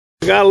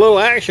Got a little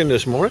action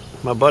this morning.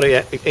 My buddy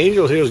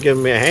Angel here was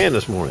giving me a hand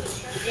this morning.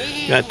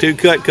 Got 2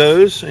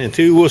 Cutcos and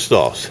 2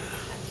 Woolstoffs.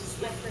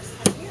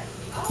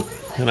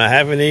 And I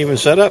haven't even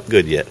set up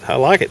good yet. I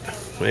like it.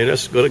 Hey,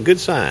 that's got a good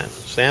sign.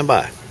 Stand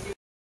by.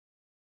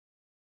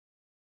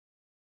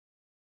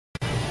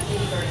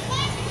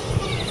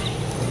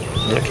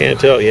 I can't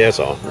tell. Yeah, it's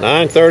all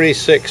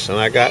 9:36, and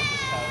I got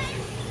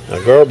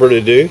a GOPRO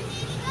to do.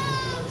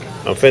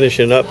 I'm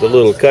finishing up the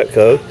little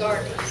Cutco.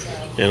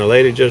 And a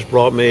lady just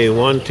brought me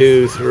 5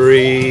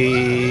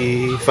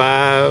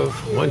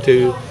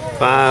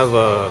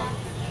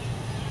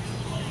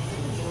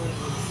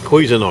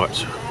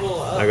 Cuisinarts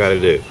I gotta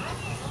do.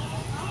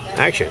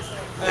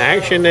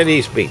 Action at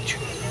East Beach.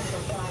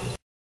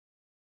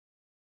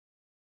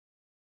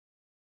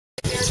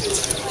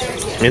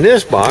 In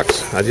this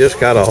box, I just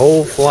got a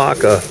whole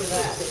flock of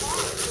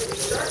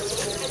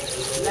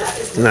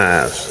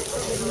knives.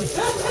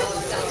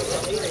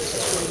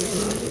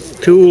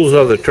 Tools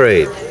of the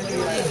trade.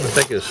 I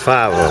think it's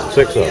 5 of them,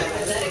 6 of them.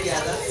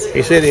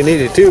 He said he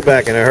needed 2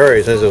 back in a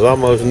hurry. Since it's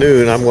almost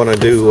noon, I'm gonna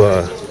do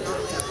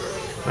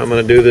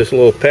this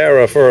little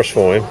para first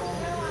for him.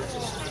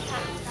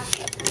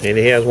 And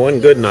he has one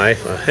good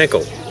knife, a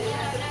Henkel.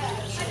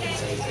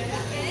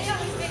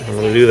 I'm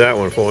gonna do that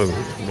one for him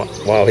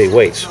while he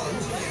waits.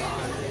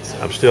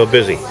 I'm still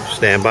busy.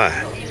 Stand by.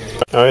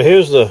 All right,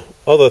 here's the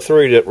other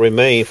 3 that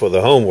remain for the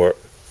homework.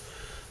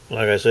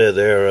 Like I said,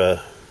 they're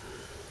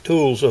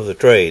tools of the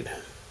trade.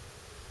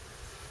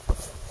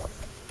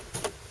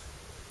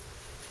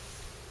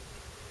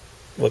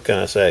 What can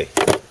I say?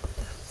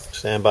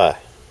 Stand by.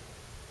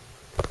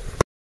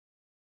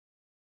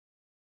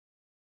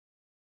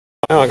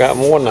 Now I got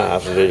more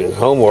knives to do.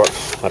 Homework.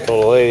 I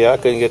told the lady I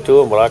couldn't get to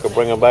them, but I could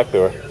bring them back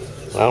to her.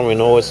 I don't even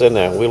know what's in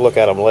there. We'll look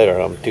at them later.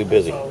 I'm too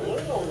busy.